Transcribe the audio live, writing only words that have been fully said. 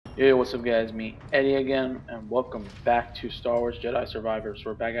Hey, what's up guys, me Eddie again, and welcome back to Star Wars Jedi Survivor. So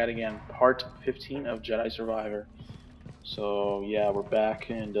we're back at it again, part 15 of Jedi Survivor. So yeah, we're back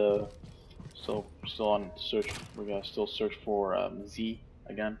and still on search. We're gonna still search for Z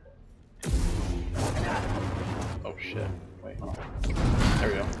again. Oh shit! Wait, hold on. There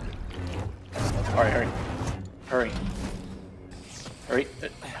we go. All right, hurry, hurry!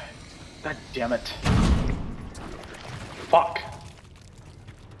 God damn it! Fuck!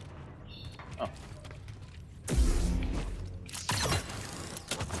 Oh,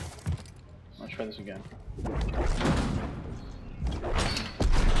 let's try this again.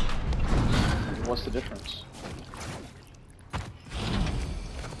 What's the difference?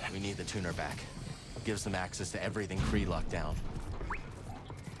 We need the tuner back. Gives them access to everything pre-locked down.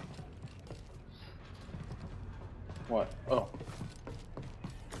 What? Oh.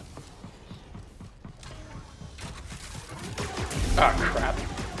 Ah, crap.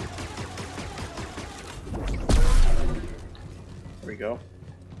 There we go.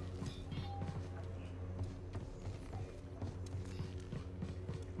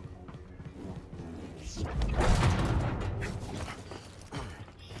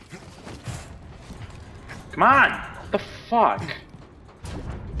 Come on! What the fuck?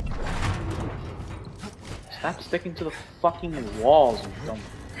 Stop sticking to the fucking walls, you dumb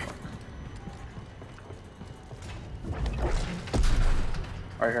fuck.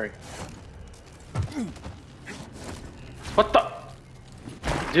 Alright, hurry. What the?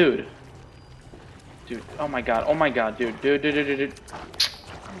 Dude. Dude, oh my god, dude.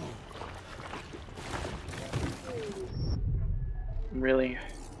 Really?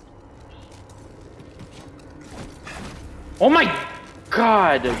 Oh my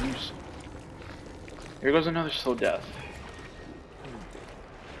god! Here goes another slow death.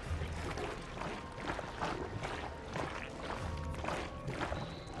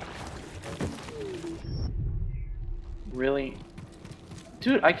 Really?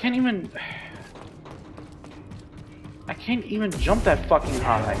 Dude, I can't even jump that fucking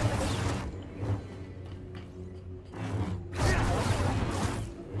high.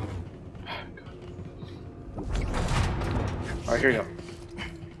 Alright, here you go.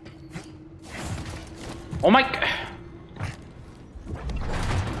 Oh my...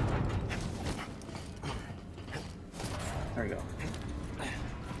 There we go.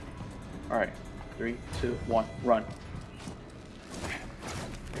 Alright. 3, 2, 1, run.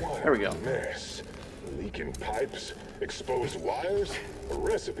 There we go. Mess. Leaking pipes, exposed wires, a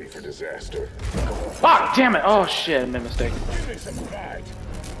recipe for disaster. Fuck! Damn it! Oh shit, I made a mistake. Give me some fight.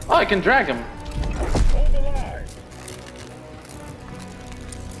 Oh, I can drag him. Hold the line.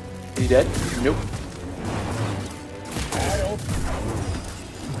 Is he dead? Nope.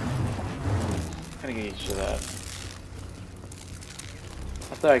 Kind of get used to that.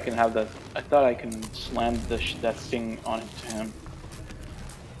 I thought I can have that. I thought I can slam that thing onto him.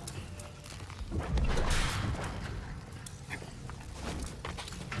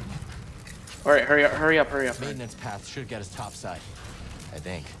 All right, hurry up. Maintenance path should get us topside, I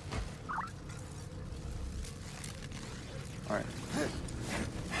think. All right.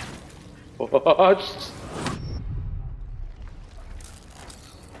 Oh,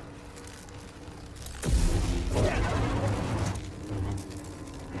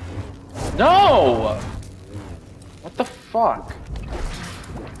 no! What the fuck?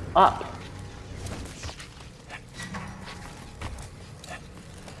 Up.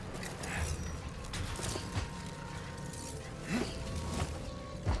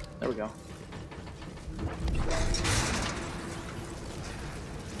 There we go.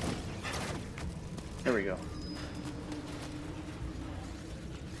 There we go.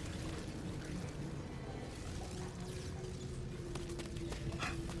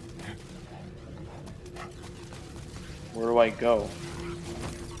 Where do I go?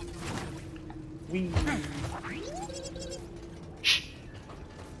 Wee.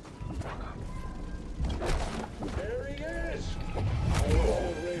 There he is.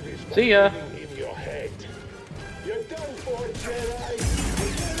 See ya. In your head. You're done for, Jedi. You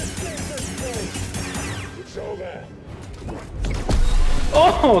gotta save this place. It's over.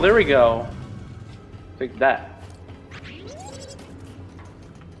 Oh, there we go. Take that.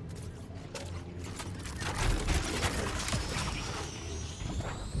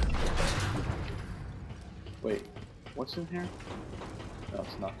 Wait, what's in here? No,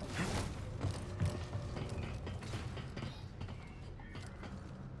 it's nothing.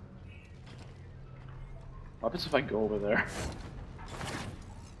 What happens if I go over there?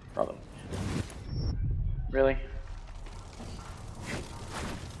 Probably. Really?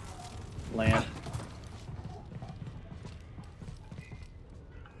 Land.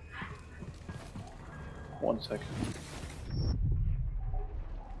 1 second.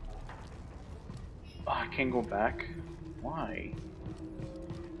 Oh, I can't go back? Why?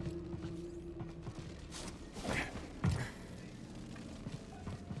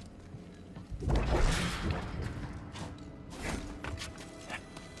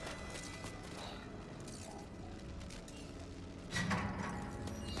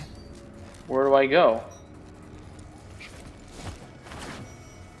 Where do I go?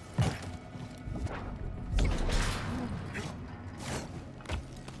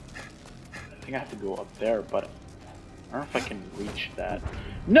 I think I have to go up there, but I don't know if I can reach that.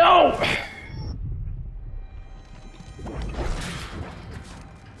 No!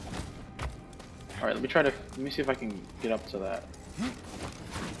 Alright, let me see if I can get up to that.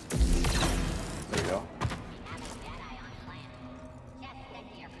 There we go.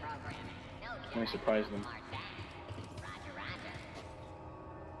 Let me surprise them.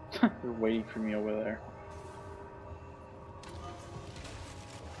 They're waiting for me over there.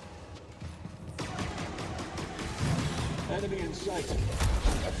 Enemy in sight.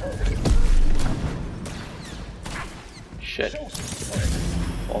 Shit.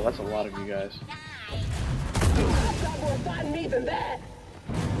 Oh, that's a lot of you guys. Got more fighting me than that.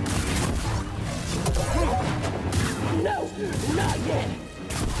 No, not yet.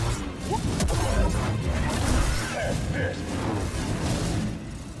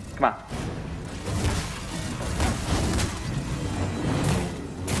 Come on.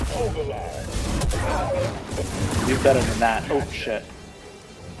 Hold the line. Do better than that. Oh shit.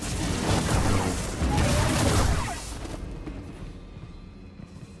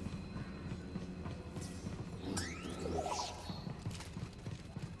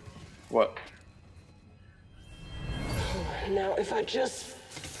 What? Now, if I just...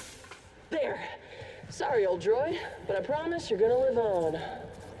 There. Sorry, old droid, but I promise you're gonna live on. What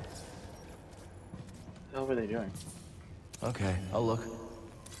the hell were they doing? Okay, I'll look.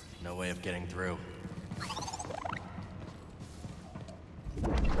 No way of getting through.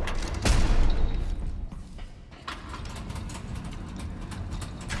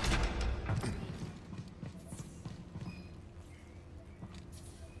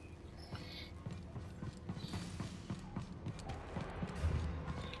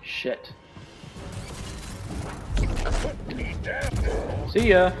 Shit. See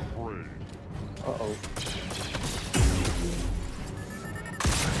ya. Uh-oh.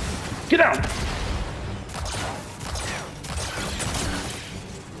 Get down!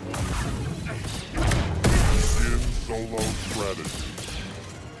 Solo strategy.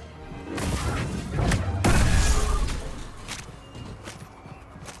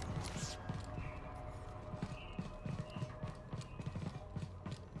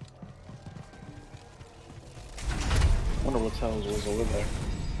 Wonder what the hell was over there.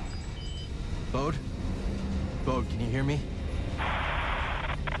 Bode? Bode, can you hear me?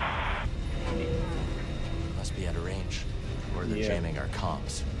 Must be out of range. Or they're Yeah. jamming our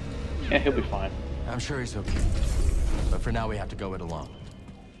comms. Yeah, he'll be fine. I'm sure he's okay. But for now, we have to go it alone.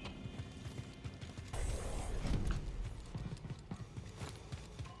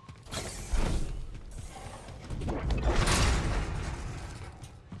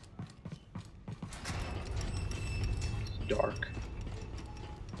 It's dark.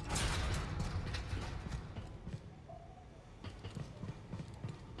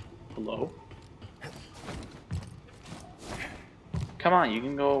 Hello? Come on, you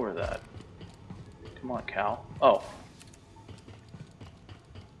can go over that. Come on, Cal. Oh.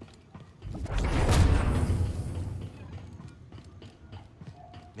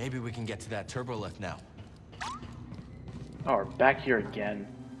 Maybe we can get to that turbo lift now. Oh, we're back here again.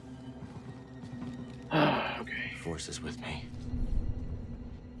 Okay. Force is with me.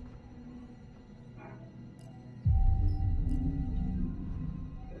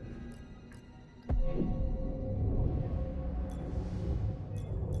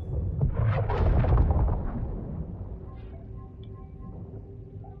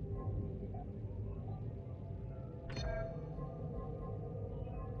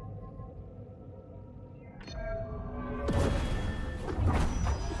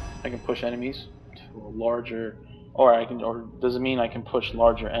 I can push enemies to a larger, or does it mean I can push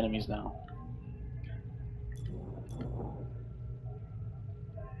larger enemies now?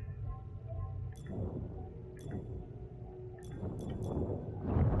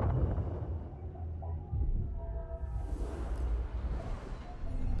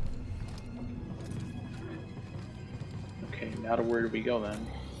 Okay, now to where do we go then?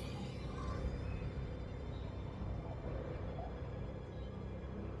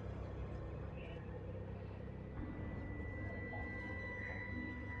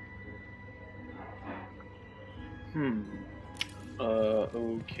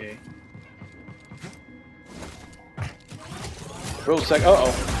 Okay. Real sec. Uh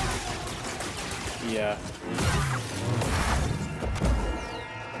oh. Yeah.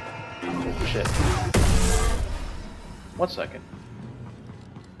 Oh, shit. 1 second.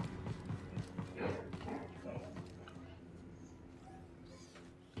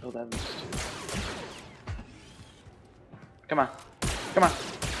 Oh, that missed. Come on. Come on.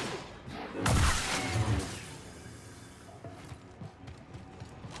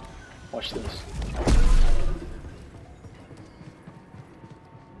 Watch this.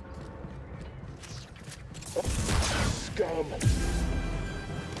 Scum.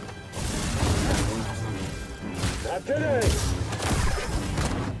 Not today.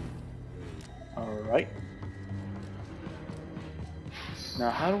 Alright. Now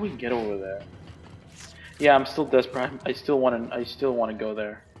how do we get over there? Yeah, I'm still desperate. I still wanna go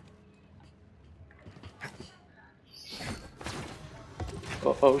there.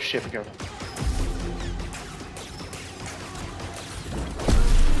 Oh shit, be careful.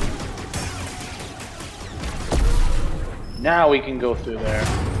 Now we can go through there.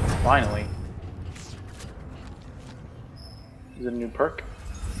 Finally. Is it a new perk?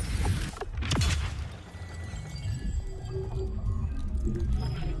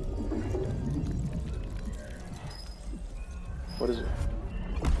 What is it?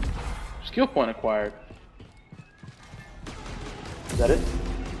 Skill point acquired. Is that it?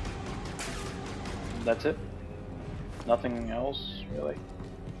 That's it? Nothing else, really?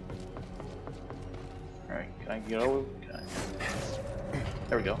 Alright, can I get over?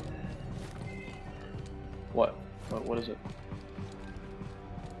 There we go. What? What is it?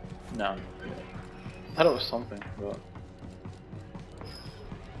 No. I thought it was something, but...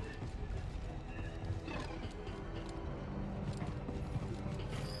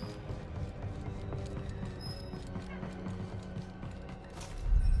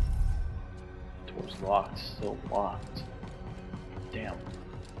 Door's locked, still locked. Damn.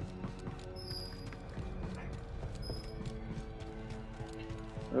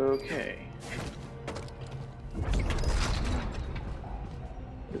 Okay.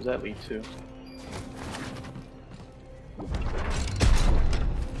 Where does that lead to?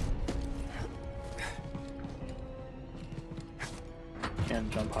 Can't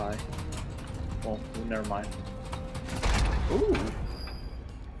jump high. Well, never mind. Ooh.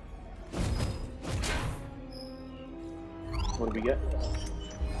 What do we get?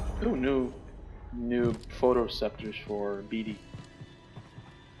 Ooh, new photoreceptors for BD.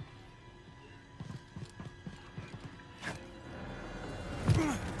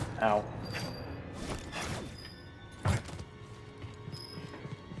 Ow.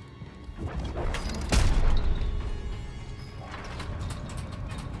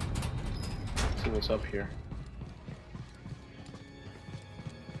 Let's see what's up here.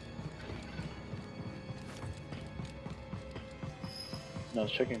 No, I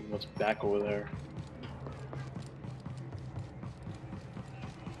was checking what's back over there.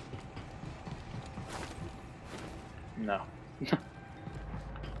 No.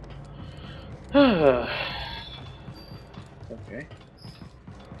 Okay.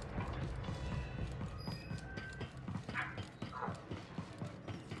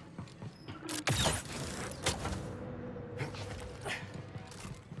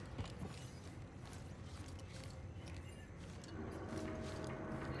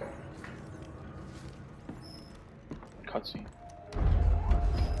 Cutscene.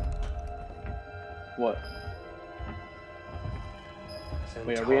 What?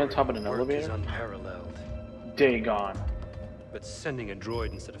 Wait, are we on top of an elevator? Is unparalleled. Dagon. But sending a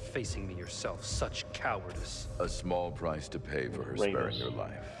droid instead of facing me yourself, such cowardice. A small price to pay for her Ravis. sparing your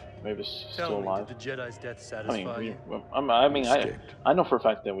life. Ravis still Tell me, alive. did the Jedi's death I satisfy mean, you? I know for a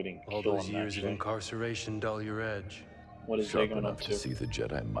fact that we didn't All kill those him. years of Actually. incarceration dull your edge. What is Sharp Dagon up enough to? to see the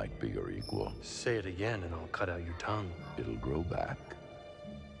Jedi might be your equal. Say it again and I'll cut out your tongue. It'll grow back.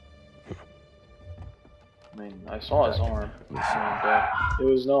 I mean, I saw his arm. Listen. It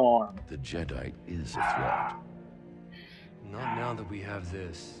was no arm. The Jedi is a threat. Not now that we have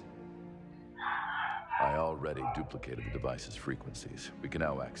this. I already duplicated the device's frequencies. We can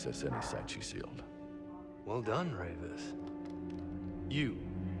now access any site she sealed. Well done, Ravis. You,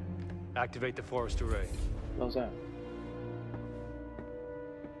 activate the forest array. What was that?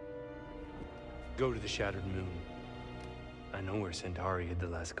 Go to the shattered moon. I know where Centauri hid the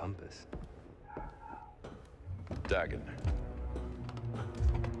last compass. Dagon.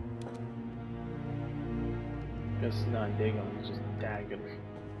 Guess it's not Dagon, it's just Dagon.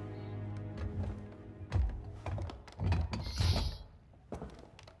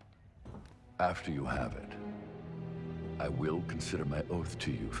 After you have it, I will consider my oath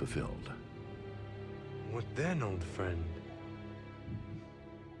to you fulfilled. What then, old friend?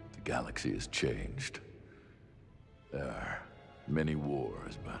 The galaxy has changed. There are many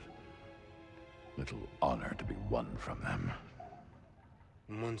wars, but little honor to be won from them.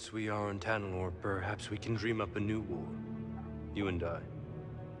 Once we are on Tanalorr, perhaps we can dream up a new war. You and I.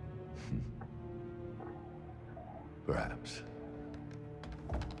 Perhaps.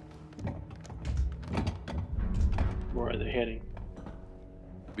 Where are they heading?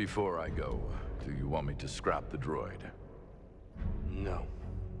 Before I go, do you want me to scrap the droid? No.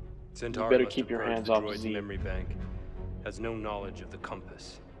 Centaur better must keep have your purged hands the off droid's Z. memory bank. Has no knowledge of the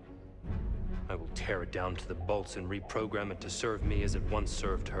compass. I will tear it down to the bolts and reprogram it to serve me as it once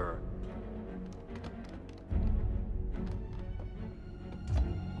served her.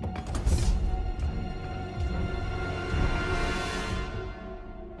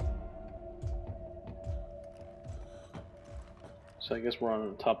 So I guess we're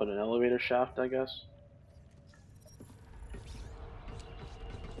on top of an elevator shaft, I guess.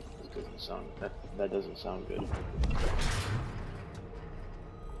 This doesn't sound that doesn't sound good.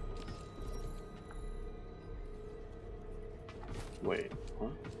 Wait, huh?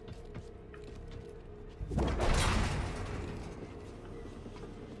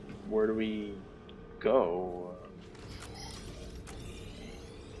 Where do we go?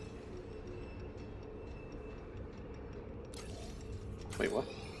 Wait, what?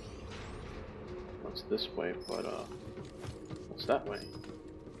 What's this way, but what's that way?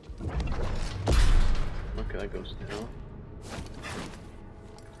 Okay, that goes down.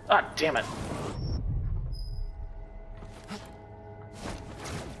 Ah, damn it!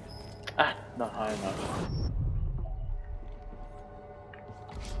 Ah, not high enough.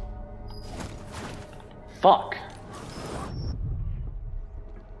 Fuck!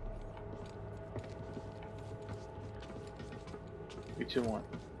 Three, two, one.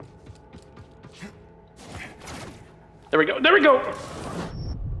 There we go. There we go.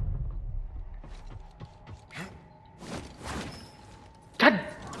 God,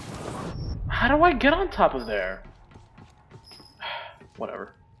 how do I get on top of there?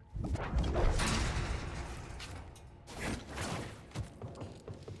 Whatever.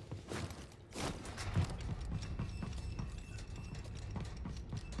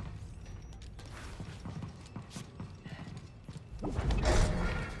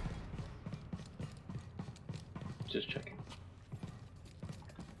 Just checking.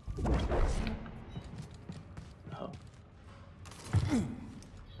 Oh.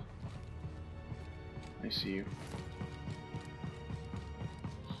 I see you.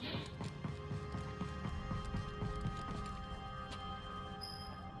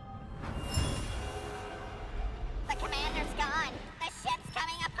 The commander's gone. The ship's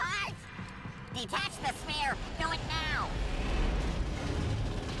coming apart. Detach the sphere. Do it now.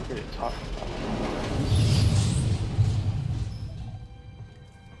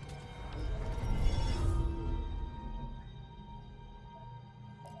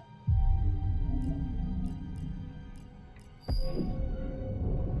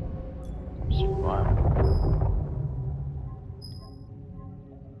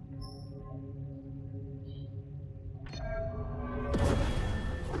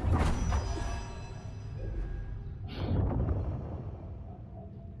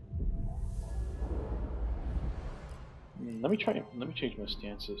 What are you talking about? Let me change my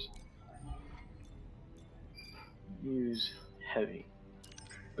stances. Use heavy.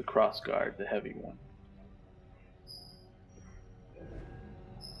 The cross guard, the heavy one.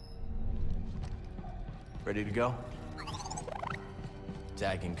 Ready to go?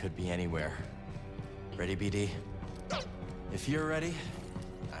 Dagon could be anywhere. Ready, BD? If you're ready,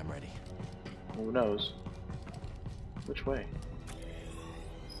 I'm ready. Who knows? Which way?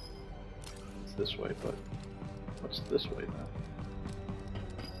 It's this way, but what's this way now?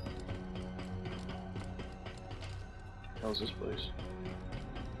 How's this place?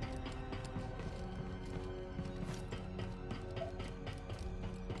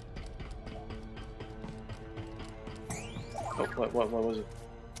 Oh, what was it?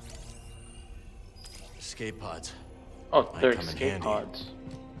 Escape pods. Oh, Might they're come in escape handy. pods.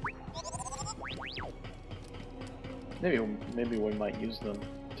 Maybe we might use them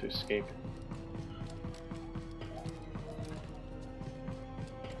to escape.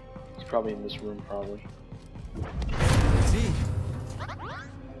 It's probably in this room, probably. Z!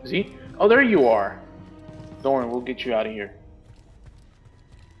 Z? Oh, there you are! Don't worry, we'll get you out of here.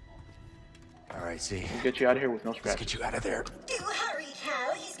 Alright, Z. We'll get you out of here with no Let's scratches. get you out of there. Do hurry,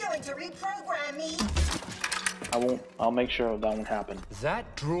 Cal. He's going to reprogram me. I'll make sure that won't happen.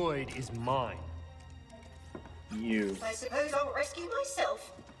 That droid is mine. You. I suppose I'll rescue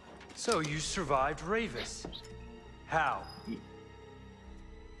myself. So you survived Ravis. How?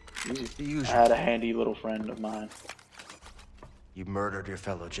 I had a handy little friend of mine. You murdered your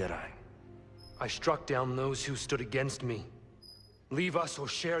fellow Jedi. I struck down those who stood against me. Leave us or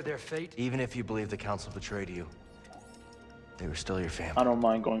share their fate? Even if you believe the Council betrayed you, they were still your family. I don't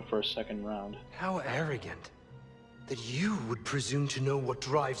mind going for a second round. How arrogant. That you would presume to know what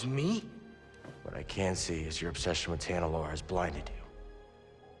drives me? What I can see is your obsession with Tanalor has blinded you.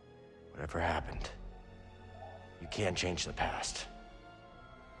 Whatever happened, you can't change the past.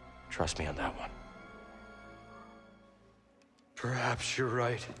 Trust me on that one. Perhaps you're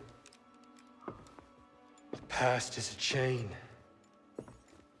right. The past is a chain.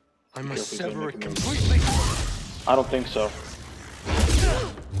 I must sever it completely. I don't think so.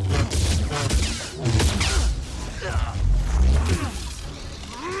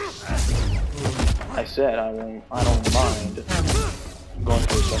 I said I don't mind going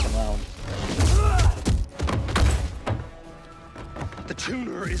for a second round. The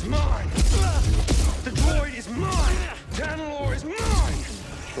tuner is mine. The droid is mine. Tanalor is mine.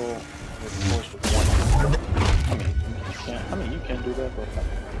 Control with force with one. I mean, you can do that, but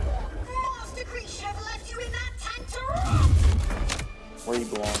Master creature have left you in that tank to rot. where you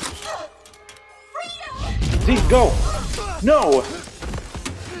belong. Freedom! Zeke, go! No!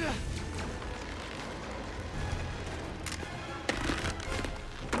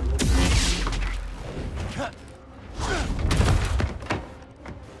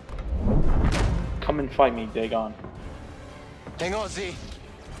 Come and fight me, Dagon. Hang on, Z.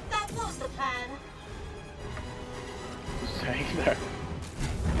 That was the plan. Just hang there.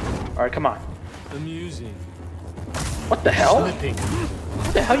 Alright, come on. Amusing. What the hell? Slipping.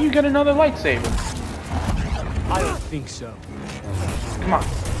 What the hell you get another lightsaber? I don't think so. Come on.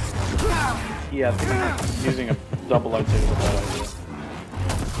 Yeah, I think using a double lightsaber is a bad idea.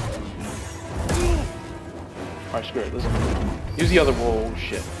 Alright, screw it. Listen. Use the other. Whoa,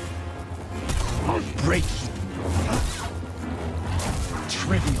 shit. I'll break you.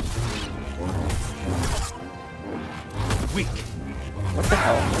 Trivial. Weak. What the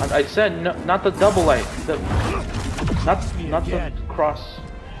hell? I said no, not the double light. Not the cross.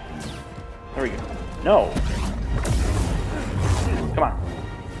 There we go. No. Come on.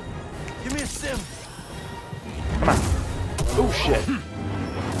 Give me a sim. Come on. Oh shit.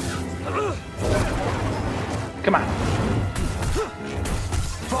 Come on.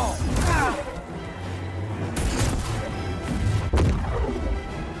 Fall.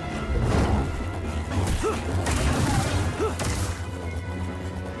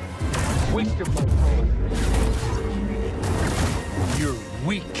 Waste of my time. You're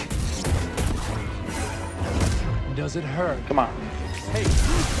weak. Does it hurt? Come on. Hey.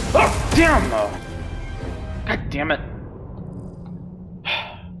 Oh, damn! God damn it.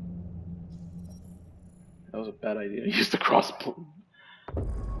 That was a bad idea. Use the crossbow.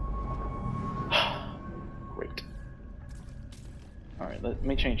 Great. Alright, let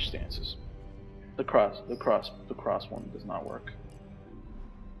me change stances. The cross one does not work.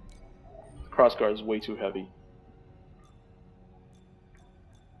 The cross guard is way too heavy.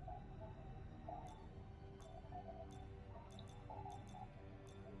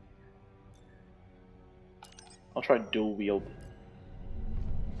 I'll try dual wield.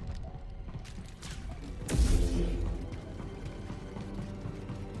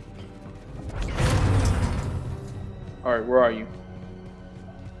 Alright, where are you?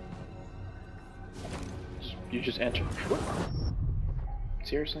 You just entered.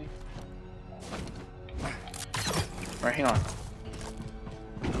 Seriously? Alright, hang on.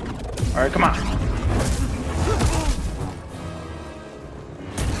 Alright, come on.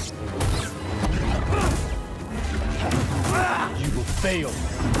 You will fail.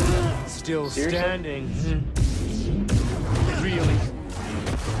 Still Seriously? standing. Really?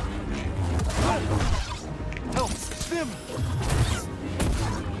 Help! Stim!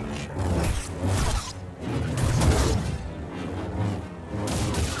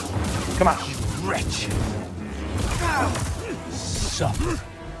 Come on. Wretch. Suffer.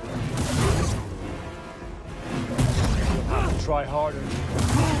 Try harder.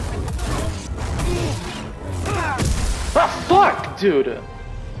 Ah, fuck, dude!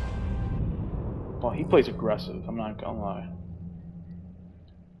 Well, he plays aggressive, I'm not gonna lie.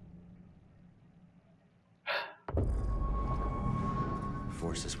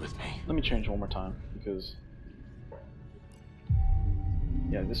 Force is with me. Let me change one more time, because...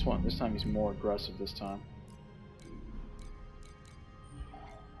 Yeah, this time he's more aggressive this time.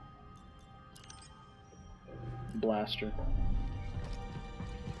 Blaster.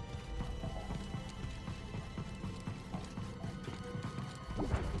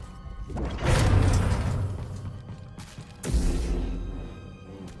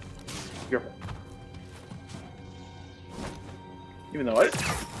 Even though I...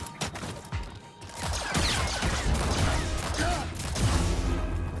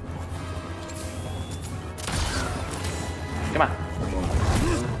 Come on.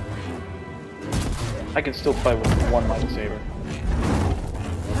 I can still fight with one lightsaber.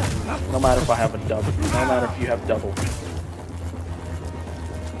 No matter if I have a double. No matter if you have double.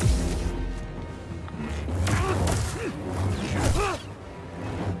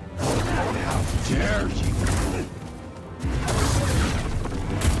 How dare you!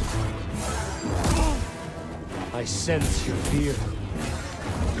 I sense your fear.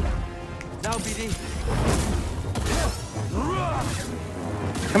 Now, BD.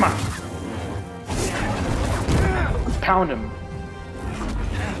 Come on. Pound him.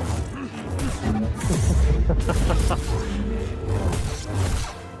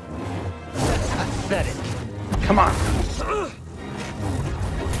 Pathetic. Come on.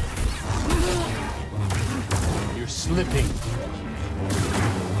 You're slipping.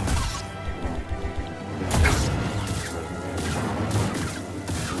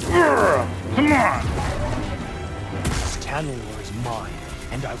 Come on. Tanalor is mine,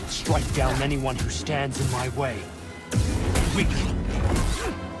 and I will strike down anyone who stands in my way. Weak.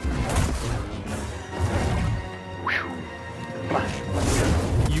 Come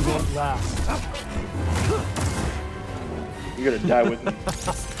on. You won't last. You're gonna die with me.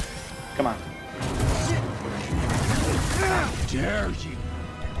 Come on. How dare you!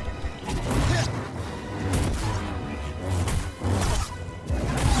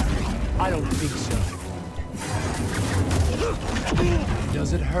 I don't think so.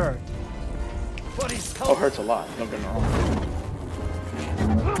 Does it hurt? Oh, it hurts a lot. Don't get me wrong.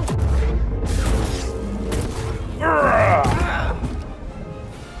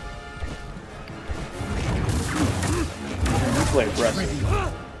 You play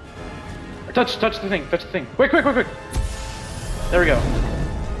aggressive. Touch the thing. Touch the thing. Quick. There we go.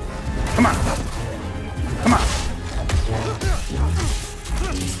 Come on. Come on.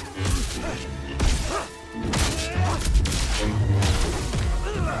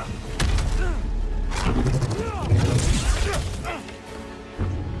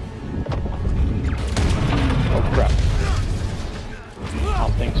 Oh crap. I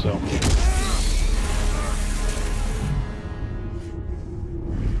don't think so.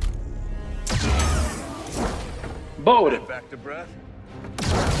 Bode! Back to breath.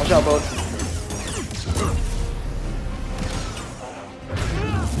 Watch out, Bode.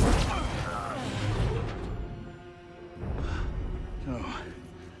 Oh,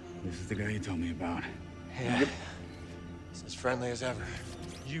 this is the guy you told me about. Yeah. He's as friendly as ever.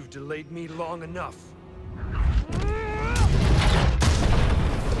 You've delayed me long enough.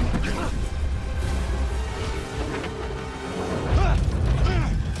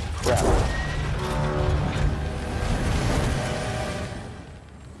 Crap.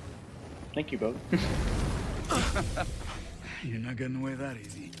 Thank you, Bode. You're not getting away that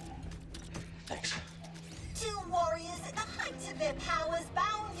easy. Thanks. Two warriors at the height of their powers,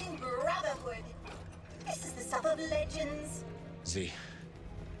 bound in brotherhood. This is the stuff of legends. Z.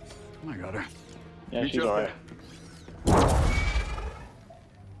 I got her. Yeah, You she's just- alright.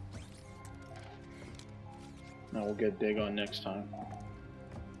 Now we'll get Dig on next time.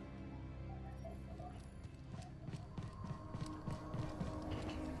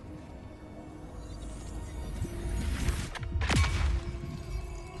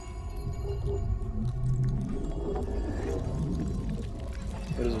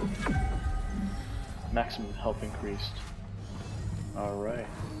 What is it? Maximum health increased. Alright.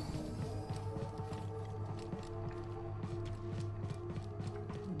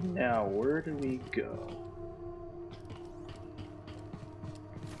 Now, where do we go?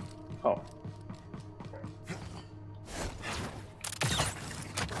 Oh.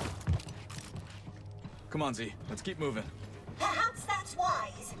 Come on, Z. Let's keep moving. Perhaps that's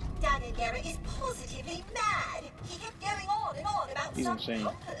wise. Dagan is positively mad. He kept going on and on about He's some insane.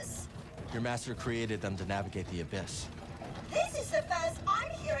 compass. Your master created them to navigate the abyss. This is the first I'm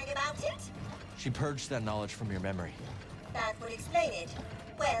hearing about it. She purged that knowledge from your memory. That would explain it.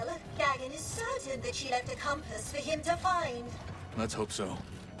 Well, Dagan is certain that she left a compass for him to find. Let's hope so.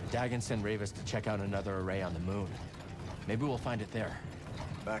 Dagan sent Ravis to check out another array on the moon. Maybe we'll find it there.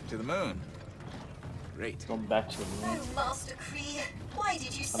 Back to the moon. Great. Going back to the moon. Oh, Master Kree, why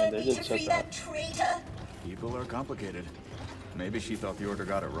did you I send mean, they me did to set free that. that traitor? People are complicated. Maybe she thought the Order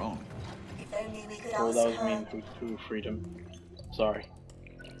got it wrong. If only we could Oh, ask that was her. mean. Who freed him? Sorry.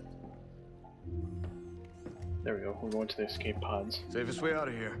 There we go. We're going to the escape pods. Safest way out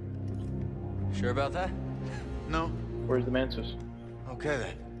of here. Sure about that? No. Where's the Mantis? Okay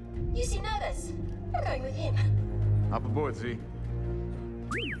then. You seem nervous. I'm going with him. Hop aboard, Z.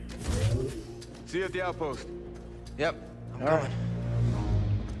 See you at the outpost. Yep, I'm All coming. right.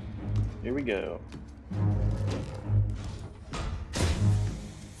 Here we go.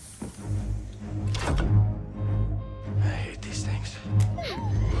 I hate these things.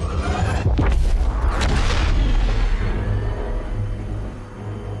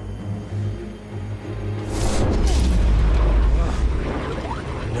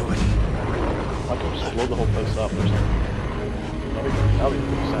 Why don't you just blow the whole place up or something? That'll be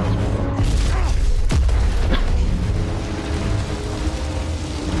pretty satisfying.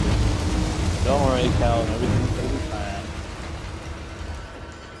 Don't worry, Cal. Everything's gonna be fine.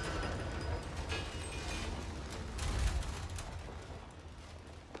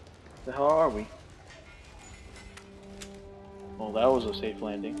 The hell are we? Well, that was a safe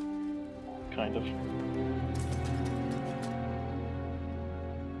landing. Kind of.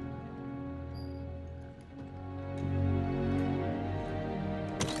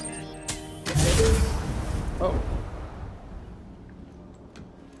 Oh.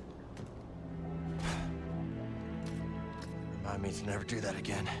 Remind me to never do that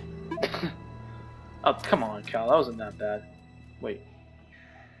again. Oh, come on, Cal. That wasn't that bad. Wait.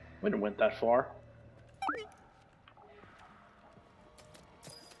 We didn't went that far.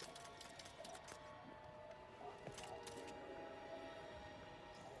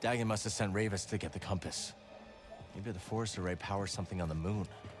 Dagon must have sent Ravis to get the compass. Maybe the force array powers something on the moon.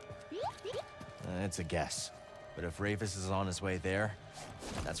 It's a guess. But if Ravis is on his way there,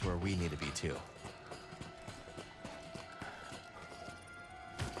 that's where we need to be too.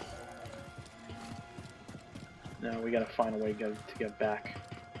 No, we gotta find a way to get back.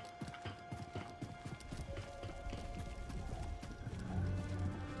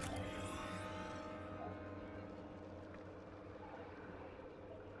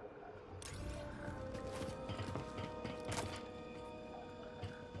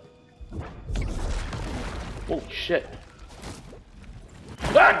 Holy shit.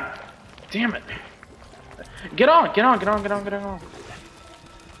 Ah! Damn it. Get on, get on, get on, get on, get on.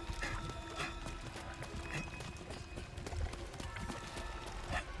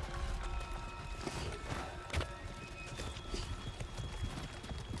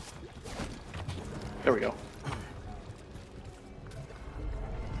 There we go.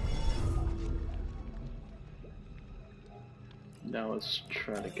 Now let's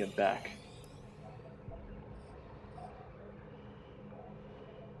try to get back.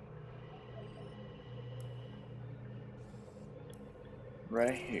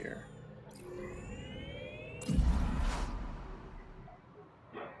 Right here.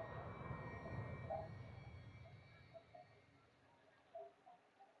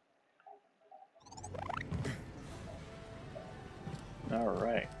 All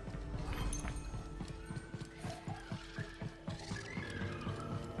right.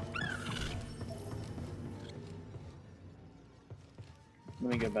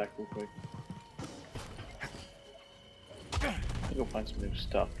 Let me get back real quick. Let me go find some new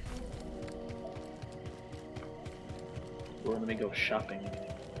stuff. Or let me go shopping.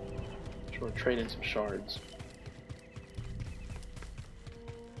 Or trade in some shards.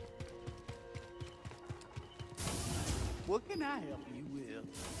 What can I help you with?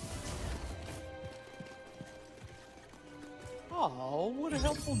 Oh, what a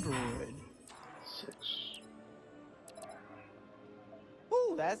helpful droid. 6.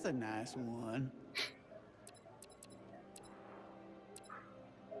 Ooh, that's a nice one.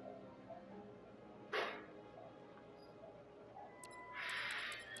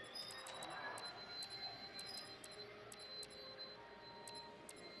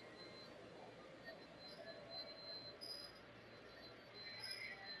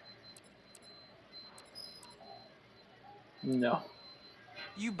 No.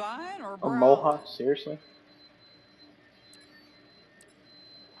 You buying or A browsing? Mohawk? Seriously?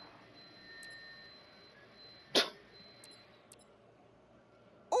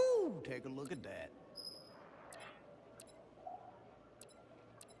 Ooh, take a look at that.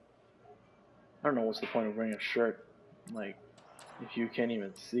 I don't know what's the point of wearing a shirt, like, if you can't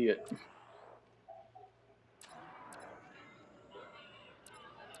even see it.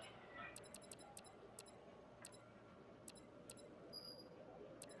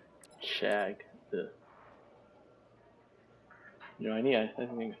 Shag. Ugh. You know, I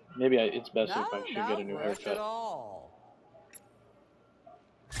think maybe it's best if I should get a new rush at haircut. all.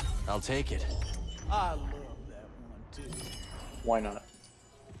 I'll take it. I love that one too. Why not?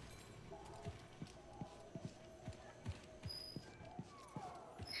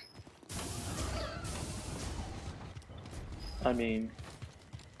 I mean,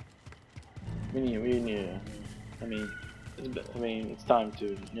 I mean, I mean, it's time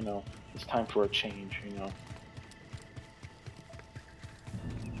to, you know, it's time for a change, you know.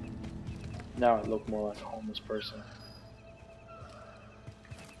 Now I look more like a homeless person.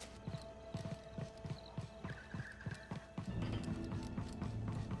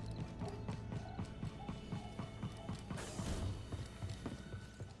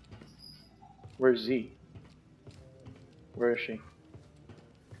 Where's Z? Where is she?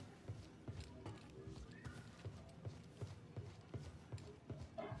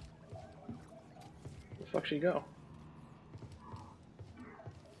 Where the fuck she go?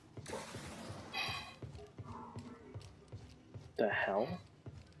 The hell?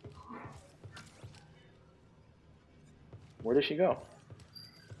 Where did she go?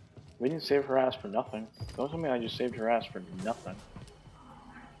 We didn't save her ass for nothing. Don't tell me I just saved her ass for nothing.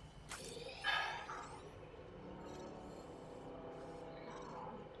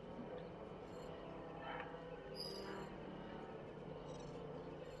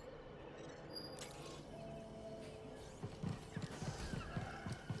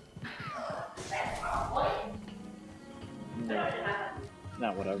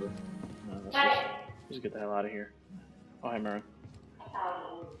 Nah, whatever. No, let's just get the hell out of here. Oh, hi, Marin.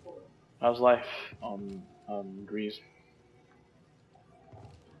 How's life, Grease?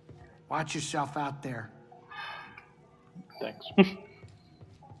 Watch yourself out there. Thanks.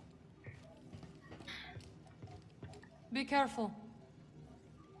 Be careful.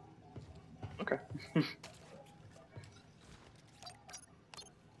 Okay.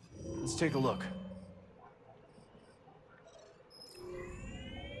 Let's take a look.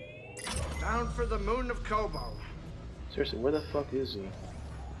 Down for the moon of Kobo. Seriously, where the fuck is he?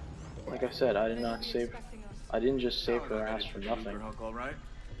 Like I said, I didn't just save her ass for nothing. All right.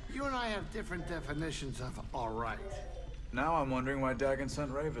 You and I have different definitions of all right. Now I'm wondering why Dagon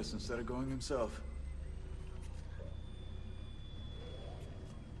sent Ravis instead of going himself.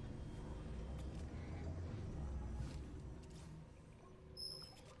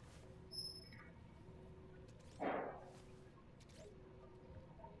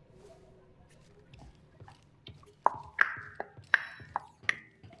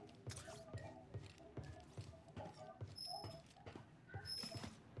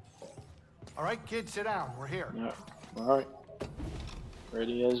 All right, kids, sit down. We're here. Yeah. Alright.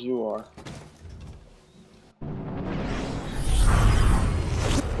 Ready as you are.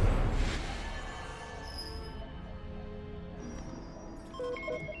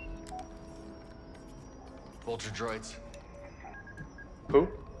 Vulture droids. Who?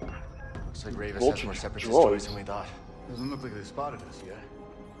 Looks like Ravis has Vulture more separatist droids? droids than we thought. Doesn't look like they spotted us yet.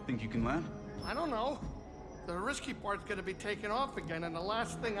 Think you can land? I don't know. The risky part's gonna be taken off again, and the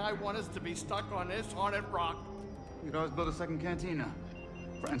last thing I want is to be stuck on this haunted rock. You could always build a second cantina.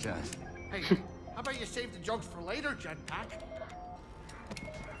 Franchise. Hey, how about you save the jokes for later, Jetpack?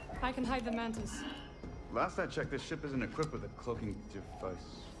 I can hide the mantis. Last I checked, this ship isn't equipped with a cloaking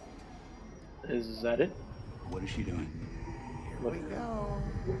device. Is that it? What is she doing? What? We go.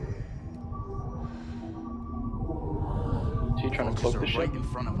 Is he trying to Vultures cloak are the ship? right in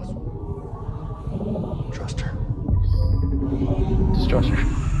front of us. Trust her. Distrust her.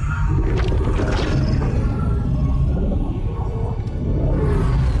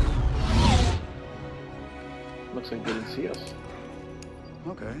 Looks like they didn't see us.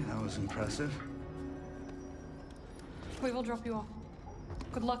 Okay, that was impressive. We will drop you off.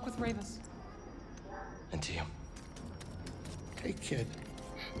 Good luck with Ravis. And to you. Hey, kid.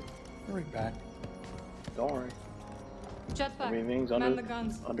 Hurry back. Don't worry. Jetpack, Everything's man the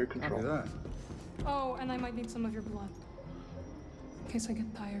guns. under Copy control. that. Oh, and I might need some of your blood. In case I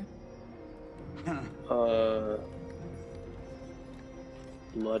get tired.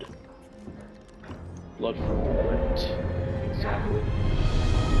 Blood. Blood from what? Exactly.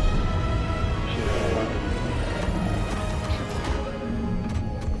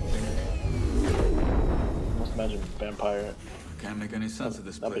 Must imagine vampire. Can't make any sense of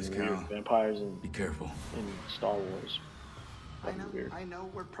this That'd place, be weird. Cal. Vampires Be careful. in Star Wars. That'd be weird. I know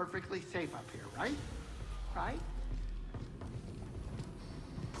we're perfectly safe up here, right? Right?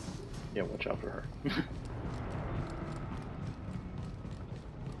 Yeah, watch out for her.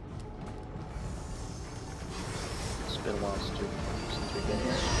 It's been a while since we've been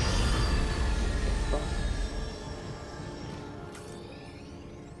here. Fun.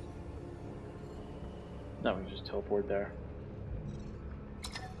 Now we can just teleport there.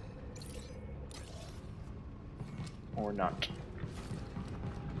 Or not.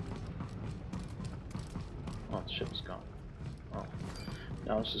 Oh, the ship is gone. Oh.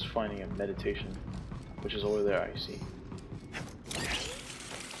 Now it's just finding a meditation, which is over there, I see.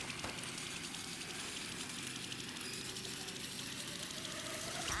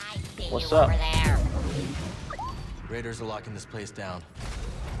 What's you up? over there. Raiders are locking this place down.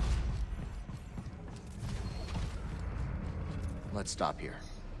 Let's stop here.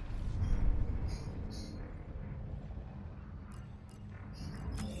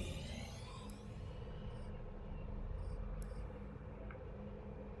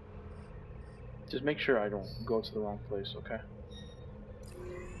 Just make sure I don't go to the wrong place, okay?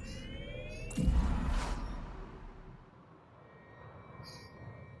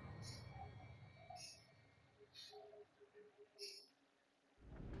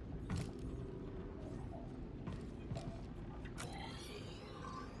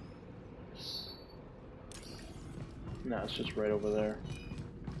 No, it's just right over there.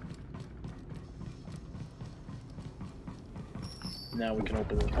 Now we can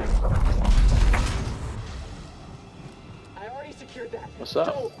open the thing. I already secured that. What's up?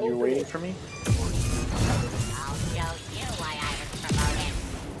 Don't You're open waiting it. for me? I'll show you why I was promoted.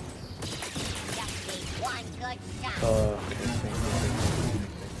 Just need one good shot. Okay.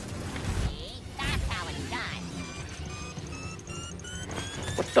 See? That's how it's done.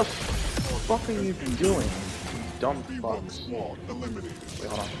 What the fuck are you doing? You dumb fucks. Wait,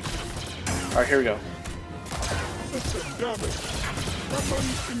 hold on. Alright, here we go. System damage.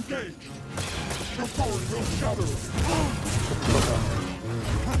 Weapons engaged. Your phone will shatter.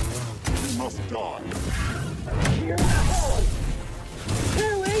 You must die. You're not on.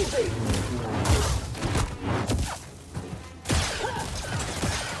 Too easy.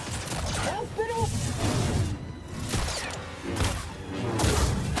 Hospital.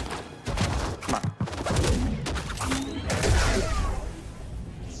 Come on.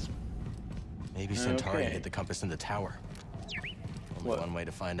 Maybe Centauri Okay. hid the compass in the tower. Only What? one way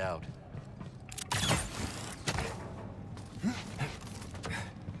to find out.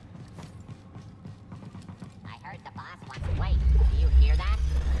 I heard the boss wants to wait. Do you hear that?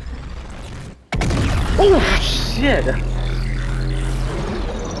 Oh shit!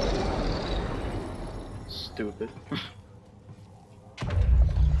 Stupid.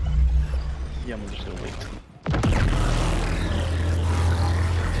 Yeah, I'm just gonna wait. Damn,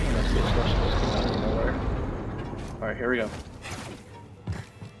 that bitch just came out of nowhere. Alright, here we go.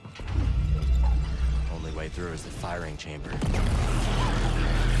 Only way through is the firing chamber. Yeah,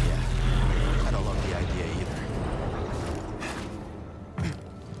 I don't love the idea either.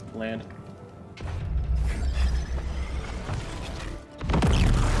 Land.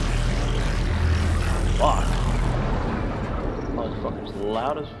 Fuck. Motherfucker's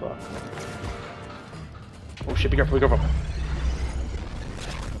loud as fuck. Oh shit, be careful, be careful.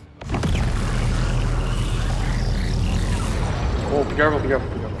 Oh, be careful, be careful,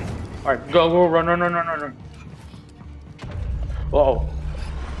 be careful. Alright, go, run. Uh-oh.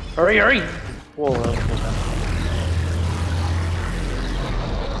 Hurry! Whoa, that was close down.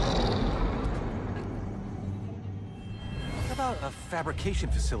 What about a fabrication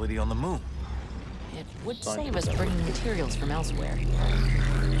facility on the moon? It would Son. save us bringing materials from elsewhere. What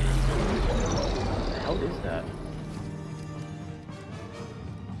the hell is that?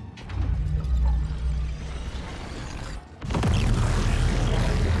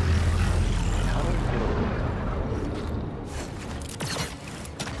 How do I get over there?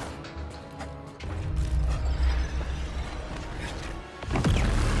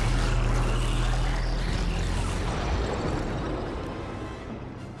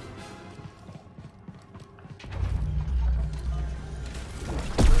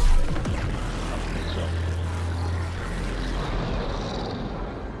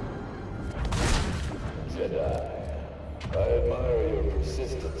 Jedi, I admire your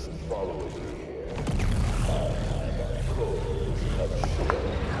persistence in following me here. I'm cold, not sure.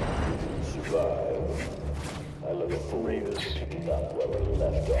 If you survive, I look forward to picking up where we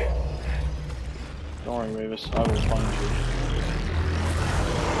left off. Don't worry, Ravis, I will find you.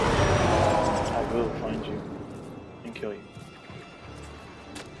 I will find you and kill you.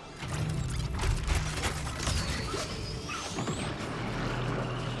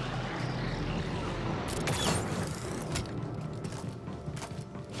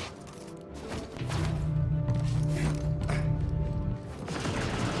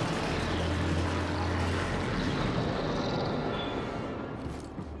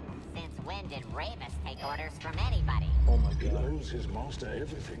 Since when did Ravis take orders from anybody? Oh my He god. owes his master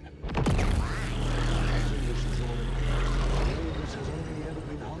everything. Why? Ravis has only ever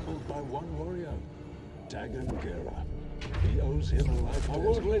been humbled by one warrior, Dagon Gera. He owes him a life. I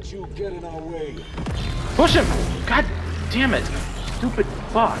won't let you get in our way. Push him! God damn it! Stupid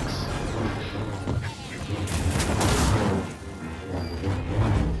fox.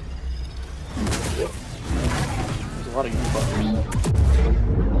 There's a lot of you fuckers.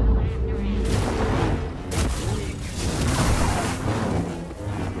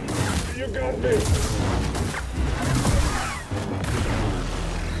 got me!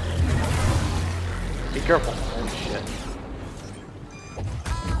 Be careful. Oh shit.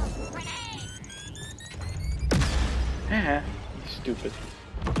 Eh, stupid.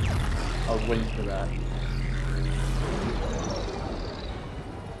 I was waiting for that.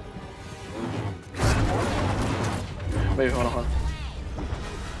 Wait, hold on.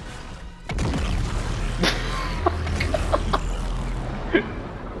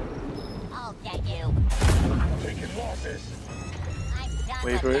 I'll get you. Taking losses.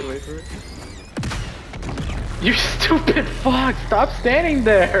 Wait for it, wait for it. You stupid fuck! Stop standing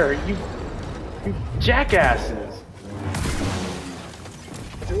there! You jackasses!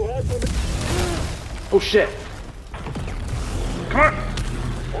 Too hard for me. Oh shit! Come on!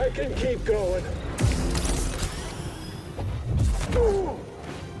 I can keep going.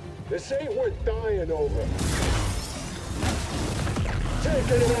 This ain't worth dying over.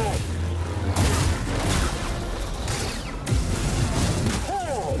 Taking it out.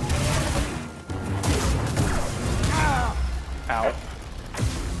 Ow.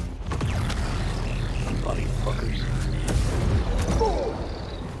 Bloody fuckers.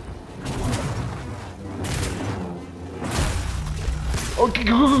 Okay,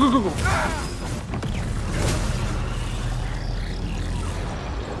 go, go, go, go, go.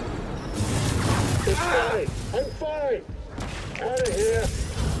 It's fine. I'm fine. Out of here.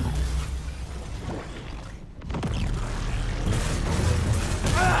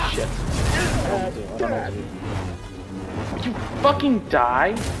 Shit. I don't know what to do. Would you fucking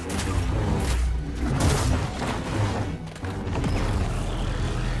die?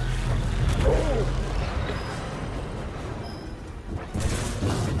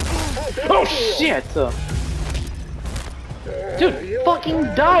 Oh shit! Dude, fucking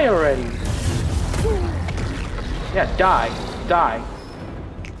die already! Yeah, die. Die.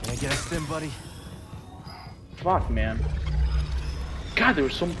 Can I get a stim, buddy? Fuck, man. God, there were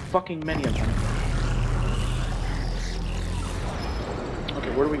so fucking many of them.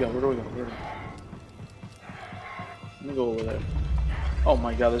 Okay, where do we go? Where do we go? Where do we go? Let me go over there. Oh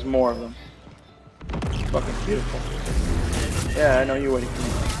my god, there's more of them. Fucking beautiful. Yeah, I know you're waiting for me.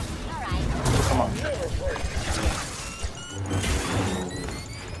 Come on.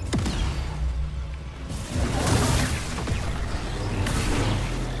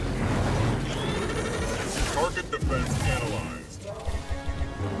 Target defense analyzed.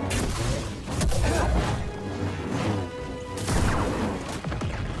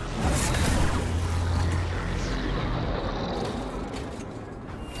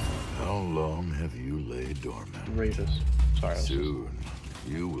 How long have you laid dormant? Raiders. Sorry. Soon,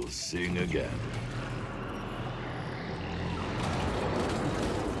 you will sing again.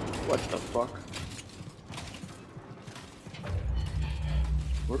 What the fuck?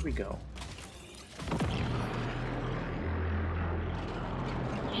 Where'd we go?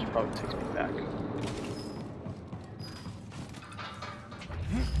 This probably takes me back.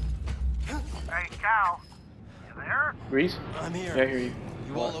 Hey, Cal. You there? Reese? I'm here. Yeah, I hear you.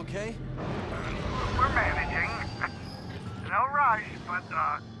 You all okay? We're managing. No rush, but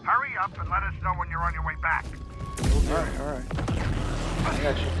hurry up and let us know when you're on your way back. Alright, alright. I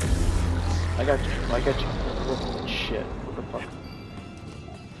got you. I got you. I got you. Oh, shit. What the fuck?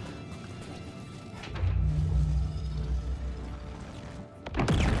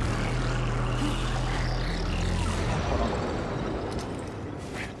 Hold on.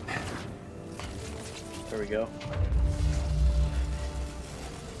 There we go.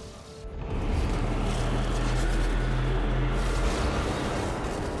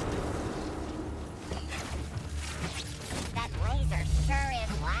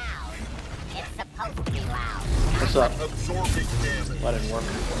 What's up? Absorbing damage. That didn't work.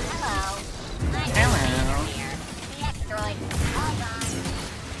 Hello. Hello. Here. The X-Droid. Hold on.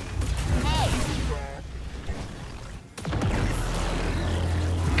 Hey.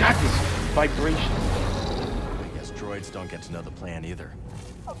 God, this vibration. I guess droids don't get to know the plan either.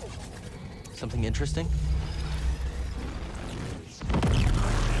 Something interesting?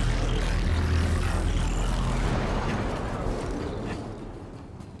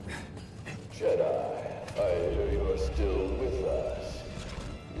 Jedi, I hear you're still with us.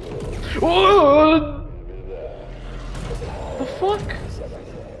 What the fuck?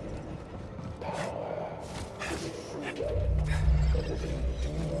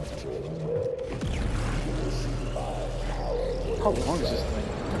 How long is this thing?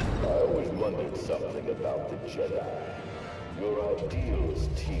 I always wondered something about the Jedi. Your ideals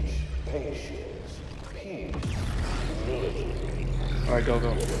teach patience, peace, humility. Alright, go,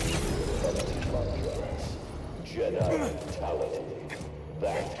 go. Jedi mentality.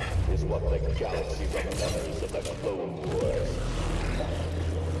 That is what the galaxy remembers of the Clone Wars.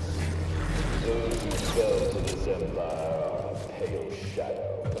 Those who fell to this empire are a pale shadow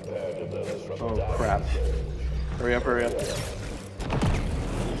compared to those from Oh crap. Hurry up, hurry up.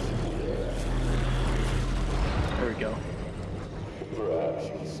 There we go. Perhaps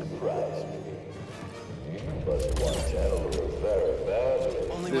you'll surprise me. You must want Elder very badly.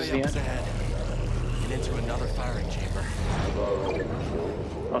 Only This is way the up is end? ahead. And into another firing chamber.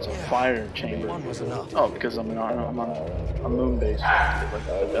 Oh, it's a fire chamber. One was enough. Oh, because I'm on a moon base. Like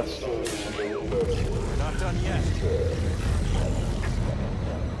the Death Star. We're not done yet.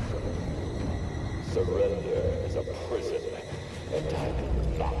 Surrender is a prison, and I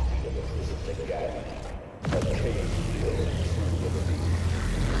will not be in a prison again. A cage filled with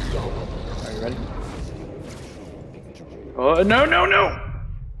thieves. Are you ready? Oh, no, no, no!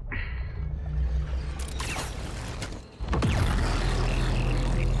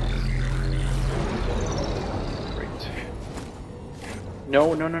 Great.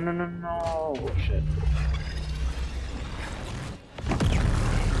 No, no, no, no, no, no. Oh, shit.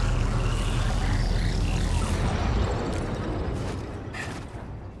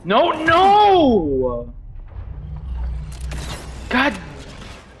 No, no! God,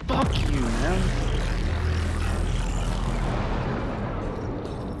 fuck you, man.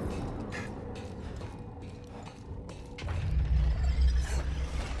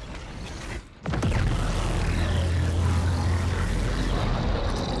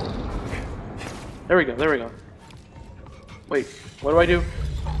 There we go, there we go. Wait, what do I do?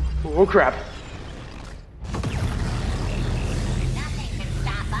 Oh crap. Nothing can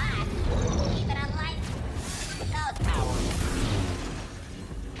stop us. Even unlike those powers.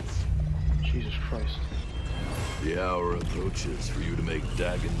 Jesus Christ. The hour approaches for you to make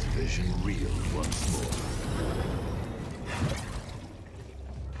Dagon's vision real once more.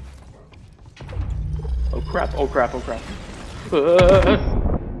 Oh crap, oh crap, oh crap.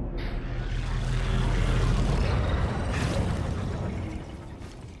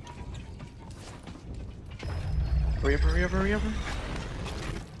 Hurry up, hurry up, hurry up.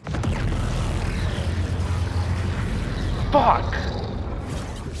 Fuck!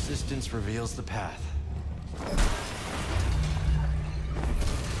 Persistence reveals the path.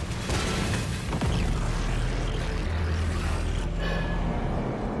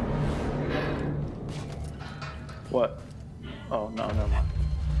 What? Oh, no, never mind.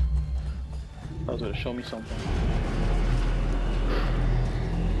 That was gonna show me something.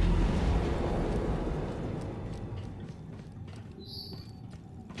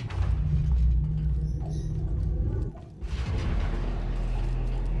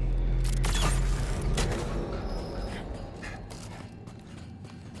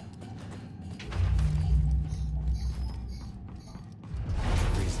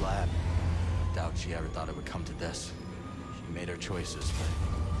 Lab. Doubt she ever thought it would come to this. She made her choices, but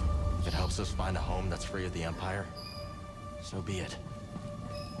if it helps us find a home that's free of the Empire, so be it.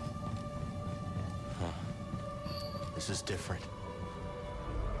 Huh. This is different.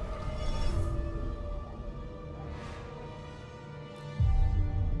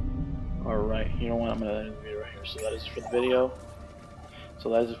 Alright, you know what? I'm gonna end the video right here. So that is for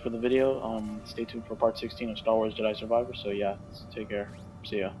the video. Stay tuned for part 16 of Star Wars Jedi Survivor. So yeah, take care.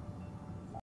 See ya.